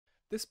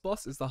This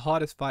boss is the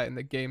hardest fight in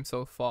the game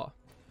so far.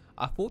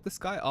 I fought this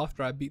guy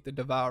after I beat the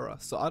Devourer,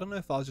 so I don't know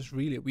if I was just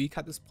really weak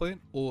at this point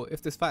or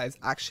if this fight is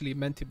actually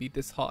meant to be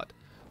this hard,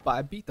 but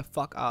I beat the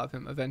fuck out of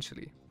him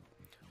eventually.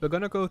 We're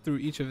gonna go through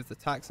each of his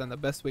attacks and the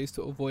best ways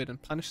to avoid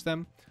and punish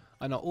them,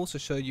 and I'll also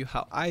show you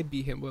how I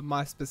beat him with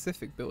my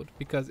specific build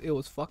because it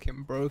was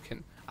fucking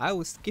broken. I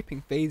was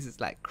skipping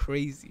phases like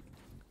crazy.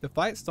 The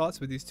fight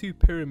starts with these two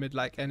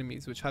pyramid-like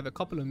enemies which have a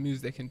couple of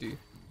moves they can do.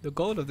 The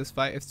goal of this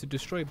fight is to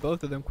destroy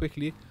both of them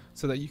quickly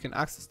so that you can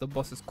access the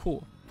boss's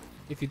core.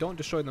 If you don't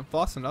destroy them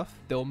fast enough,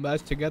 they'll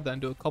merge together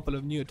and do a couple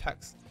of new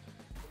attacks.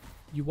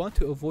 You want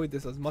to avoid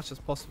this as much as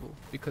possible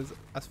because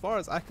as far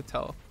as I could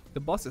tell, the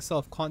boss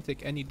itself can't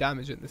take any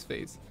damage in this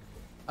phase.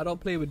 I don't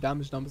play with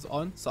damage numbers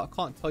on, so I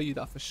can't tell you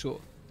that for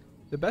sure.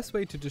 The best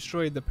way to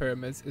destroy the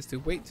pyramids is to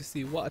wait to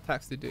see what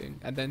attacks they're doing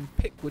and then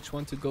pick which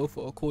one to go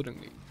for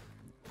accordingly.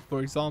 For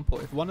example,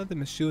 if one of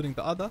them is shielding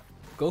the other,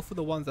 go for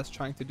the ones that's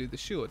trying to do the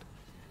shield,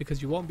 because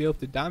you won't be able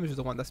to damage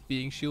the one that's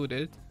being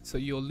shielded, so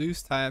you'll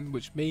lose time,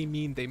 which may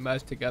mean they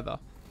merge together.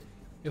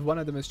 If one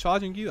of them is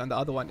charging you and the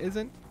other one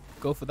isn't,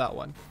 go for that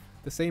one.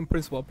 The same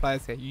principle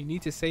applies here, you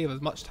need to save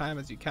as much time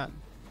as you can.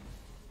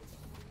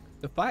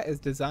 The fight is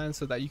designed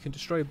so that you can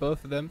destroy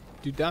both of them,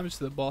 do damage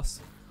to the boss,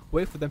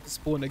 wait for them to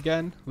spawn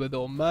again where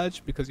they'll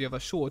merge because you have a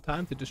shorter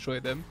time to destroy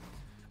them,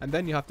 and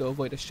then you have to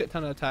avoid a shit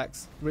ton of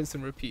attacks, rinse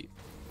and repeat.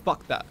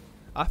 Fuck that.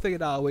 I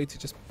figured out a way to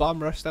just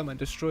bum rush them and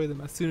destroy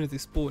them as soon as they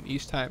spawn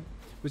each time,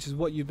 which is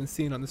what you've been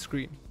seeing on the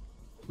screen.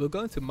 We'll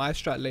go into my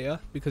strat later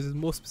because it's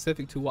more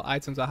specific to what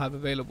items I have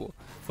available.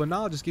 For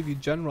now, I'll just give you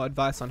general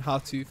advice on how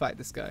to fight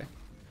this guy.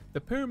 The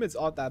pyramids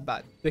aren't that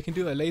bad. They can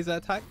do a laser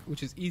attack,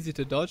 which is easy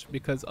to dodge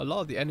because a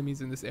lot of the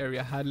enemies in this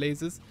area had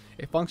lasers.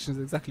 It functions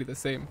exactly the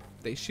same.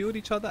 They shield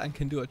each other and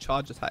can do a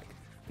charge attack.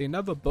 They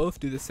never both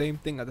do the same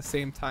thing at the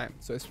same time,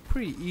 so it's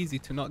pretty easy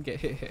to not get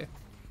hit here.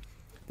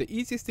 The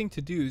easiest thing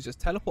to do is just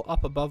teleport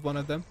up above one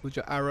of them with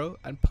your arrow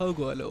and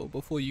pogo a little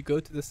before you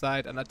go to the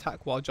side and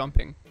attack while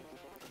jumping.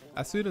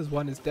 As soon as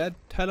one is dead,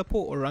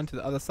 teleport or run to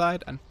the other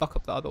side and fuck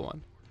up the other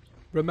one.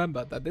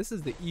 Remember that this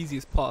is the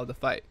easiest part of the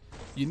fight.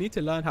 You need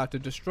to learn how to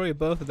destroy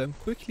both of them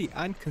quickly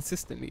and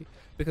consistently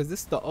because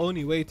this is the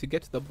only way to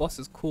get to the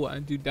boss's core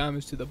and do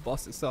damage to the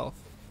boss itself.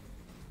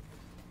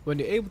 When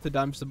you're able to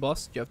damage the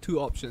boss, you have two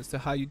options to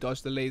how you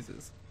dodge the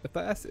lasers. The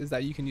first is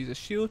that you can use a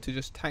shield to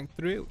just tank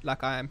through it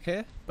like I am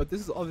here, but this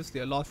is obviously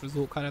a last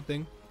resort kind of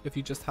thing if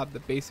you just have the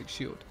basic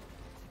shield.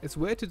 It's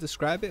weird to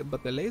describe it,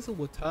 but the laser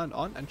will turn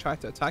on and try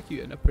to attack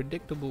you in a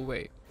predictable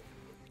way.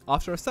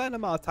 After a certain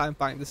amount of time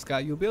fighting this guy,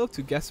 you'll be able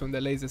to guess when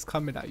the laser is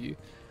coming at you,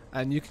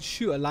 and you can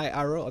shoot a light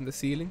arrow on the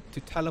ceiling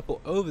to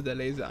teleport over the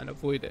laser and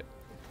avoid it.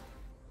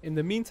 In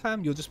the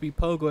meantime, you'll just be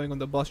pogoing on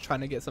the boss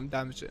trying to get some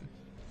damage in.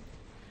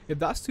 If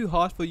that's too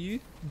hard for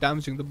you,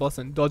 damaging the boss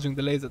and dodging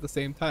the laser at the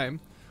same time,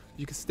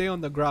 you can stay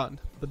on the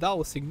ground, but that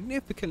will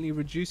significantly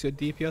reduce your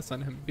DPS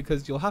on him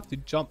because you'll have to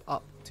jump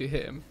up to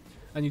hit him,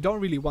 and you don't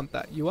really want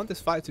that. You want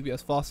this fight to be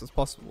as fast as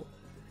possible.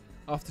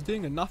 After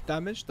doing enough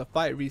damage, the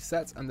fight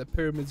resets and the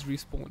pyramids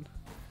respawn.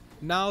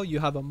 Now you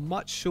have a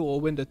much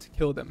shorter window to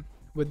kill them.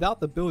 Without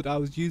the build I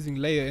was using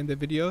later in the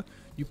video,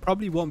 you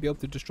probably won't be able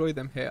to destroy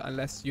them here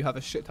unless you have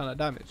a shit ton of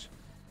damage.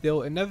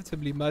 They'll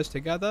inevitably merge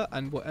together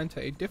and will enter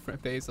a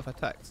different phase of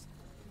attacks.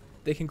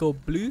 They can go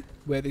blue,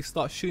 where they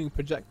start shooting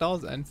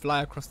projectiles and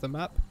fly across the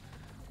map.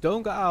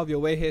 Don't go out of your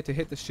way here to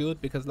hit the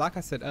shield because like I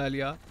said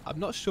earlier, I'm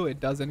not sure it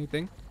does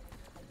anything.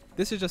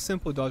 This is just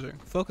simple dodging.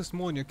 Focus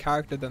more on your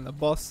character than the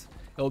boss.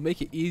 It will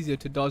make it easier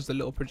to dodge the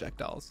little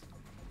projectiles.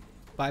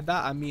 By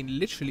that I mean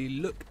literally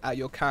look at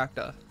your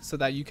character so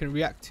that you can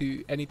react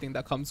to anything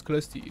that comes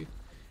close to you.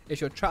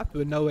 If you're trapped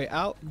with no way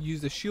out,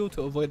 use the shield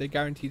to avoid a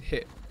guaranteed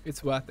hit.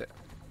 It's worth it.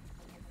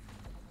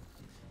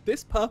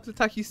 This purple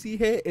attack you see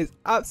here is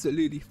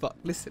absolutely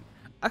fucked. Listen,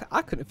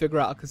 I couldn't figure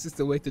out a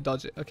consistent way to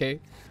dodge it, okay?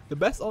 The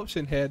best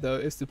option here though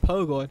is to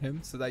pogo on him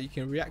so that you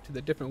can react to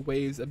the different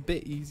waves a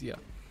bit easier.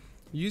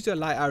 Use your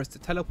light arrows to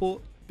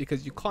teleport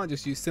because you can't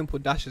just use simple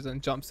dashes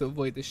and jumps to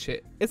avoid this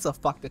shit. It's a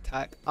fucked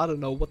attack. I don't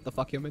know what the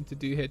fuck you're meant to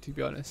do here, to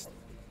be honest.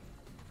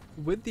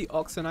 With the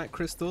Oxinite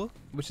Crystal,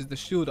 which is the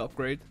shield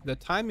upgrade, the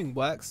timing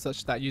works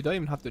such that you don't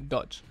even have to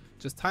dodge.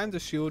 Just time the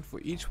shield for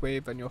each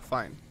wave and you're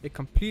fine. It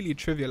completely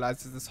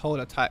trivializes this whole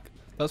attack.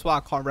 That's why I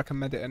can't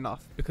recommend it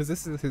enough, because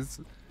this is his...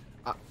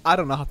 I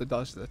don't know how to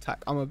dodge the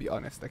attack, I'm gonna be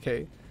honest,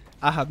 okay?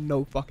 I have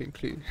no fucking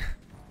clue.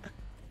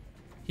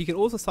 He can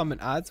also summon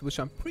ads, which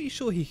I'm pretty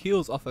sure he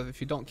heals off of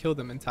if you don't kill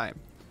them in time.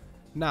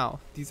 Now,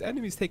 these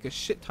enemies take a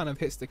shit ton of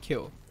hits to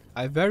kill.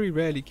 I very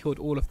rarely killed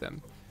all of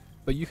them,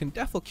 but you can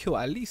definitely kill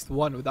at least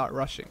one without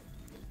rushing.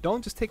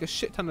 Don't just take a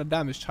shit ton of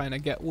damage trying to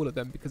get all of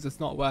them because it's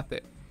not worth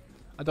it.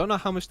 I don't know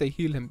how much they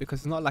heal him because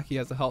it's not like he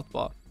has a health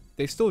bar.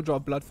 They still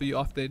drop blood for you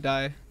after they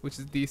die, which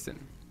is decent.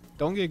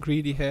 Don't get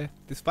greedy here,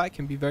 this fight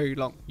can be very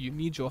long, you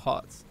need your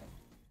hearts.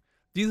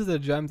 These are the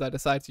gems I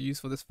decided to use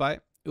for this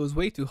fight. It was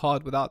way too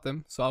hard without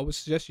them, so I would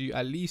suggest you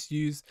at least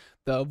use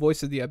the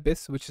Voice of the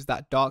Abyss, which is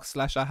that dark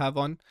slash I have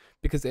on,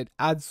 because it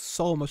adds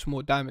so much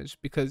more damage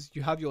because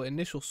you have your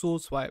initial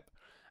sword swipe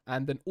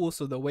and then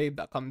also the wave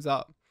that comes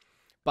out.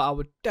 But I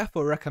would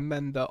definitely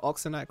recommend the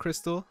Oxinite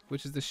Crystal,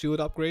 which is the shield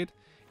upgrade.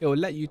 It will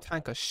let you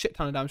tank a shit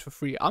ton of damage for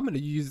free. I'm going to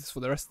use this for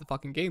the rest of the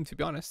fucking game, to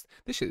be honest.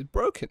 This shit is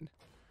broken.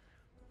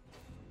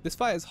 This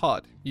fight is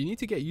hard. You need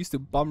to get used to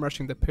bum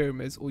rushing the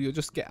pyramids or you'll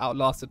just get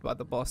outlasted by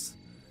the boss.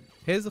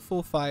 Here's the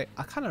full fight.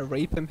 I kind of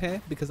rape him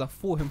here because I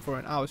fought him for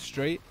an hour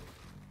straight.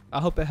 I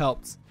hope it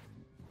helps.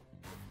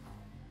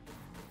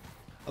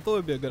 I thought it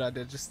would be a good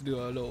idea just to do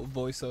a little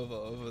voiceover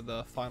over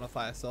the final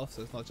fight itself,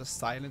 so it's not just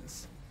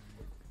silence.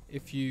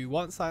 If you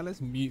want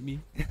silence, mute me.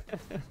 I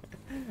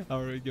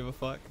don't really give a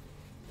fuck.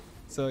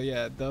 So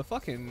yeah, the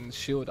fucking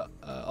shield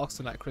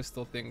Oxinite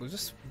Crystal thing was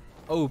just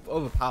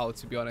overpowered,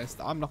 to be honest.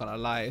 I'm not gonna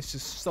lie, it's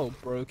just so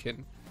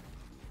broken.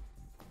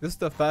 This is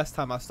the first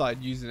time I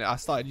started using it. I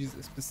started using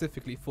it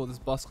specifically for this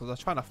boss because I was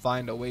trying to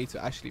find a way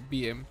to actually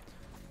beat him.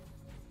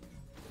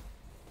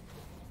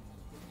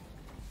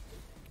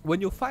 When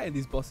you're fighting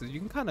these bosses, you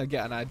can kind of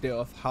get an idea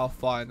of how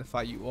far in the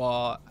fight you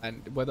are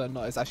and whether or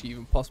not it's actually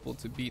even possible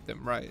to beat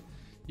them, right?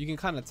 You can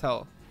kind of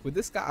tell. With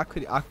this guy, I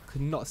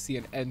could not see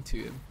an end to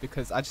him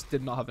because I just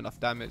did not have enough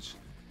damage.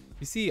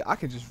 You see, I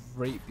can just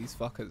rape these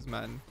fuckers,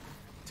 man.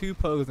 2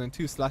 pokes and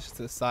 2 slashes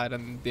to the side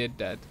and they're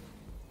dead.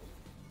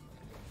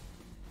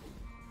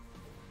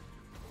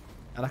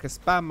 And I can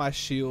spam my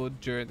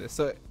shield during this.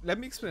 So let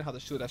me explain how the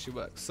shield actually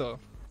works. So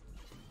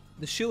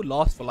the shield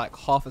lasts for like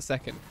half a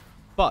second,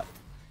 but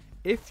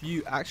if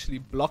you actually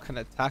block an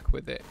attack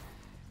with it,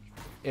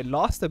 it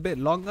lasts a bit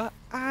longer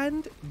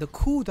and the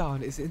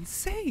cooldown is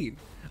insane.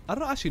 I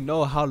don't actually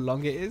know how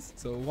long it is.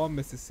 So 1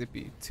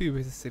 Mississippi, 2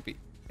 Mississippi.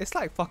 It's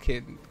like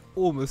fucking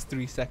almost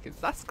 3 seconds.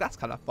 That's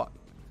kind of fun,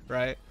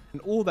 right?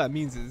 And all that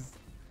means is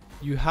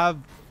you have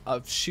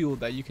a shield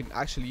that you can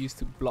actually use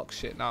to block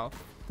shit. Now,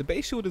 the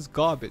base shield is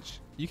garbage.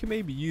 You can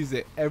maybe use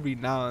it every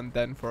now and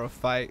then for a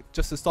fight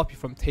just to stop you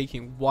from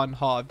taking one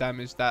hard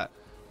damage that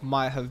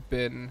might have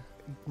been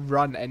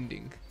run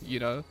ending, you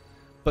know?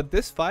 But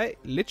this fight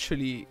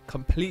literally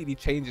completely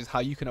changes how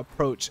you can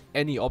approach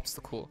any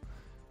obstacle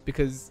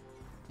because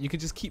you can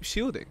just keep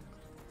shielding.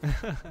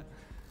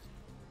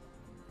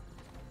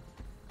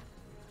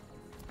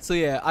 So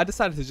yeah, I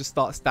decided to just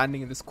start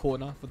standing in this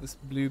corner for this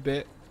blue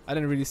bit. I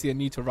didn't really see a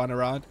need to run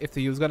around. If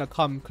he was going to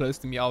come close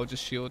to me, I would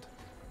just shield.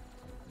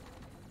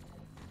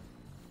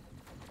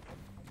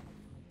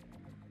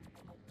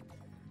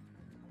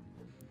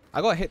 I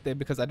got hit there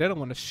because I didn't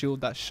want to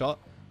shield that shot.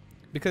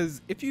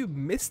 Because if you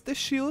miss the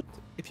shield,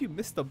 if you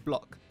miss the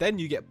block, then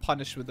you get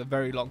punished with a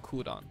very long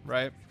cooldown,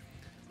 right?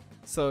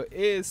 So it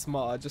is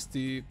smarter just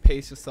to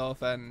pace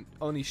yourself and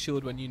only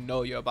shield when you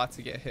know you're about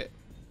to get hit.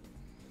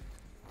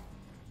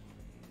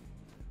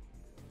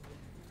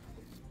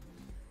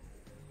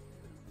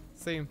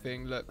 Same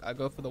thing, look, I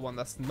go for the one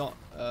that's not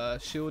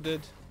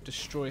shielded,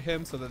 destroy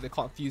him so that they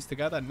can't fuse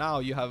together. Now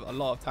you have a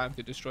lot of time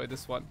to destroy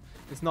this one.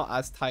 It's not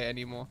as tight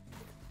anymore.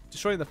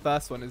 Destroying the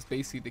first one is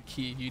basically the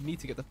key. You need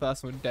to get the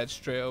first one dead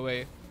straight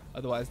away,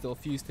 otherwise they'll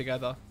fuse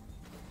together.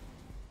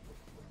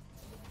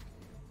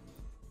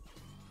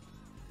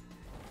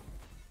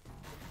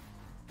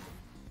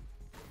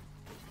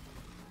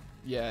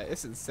 Yeah,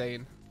 it's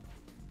insane.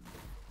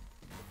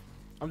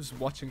 I'm just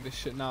watching this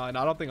shit now and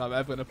I don't think I'm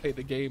ever going to play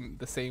the game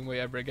the same way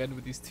ever again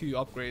with these 2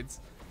 upgrades.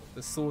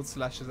 The sword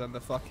slashes and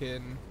the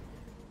fucking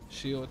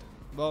shield.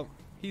 Well,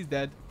 he's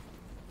dead.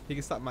 He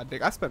can suck my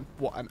dick. I spent,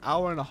 what, an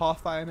hour and a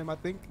half fighting him, I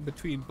think,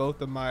 between both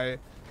of my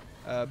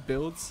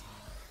builds.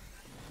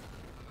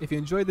 If you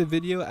enjoyed the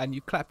video and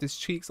you clapped his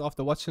cheeks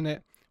after watching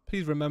it,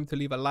 please remember to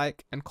leave a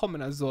like and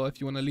comment as well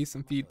if you want to leave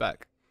some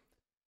feedback.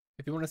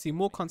 If you want to see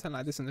more content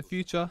like this in the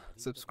future,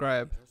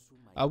 subscribe.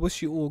 I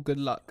wish you all good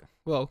luck.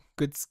 Well,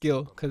 good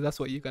skill, because that's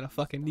what you're going to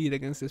fucking need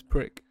against this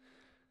prick.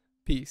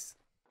 Peace.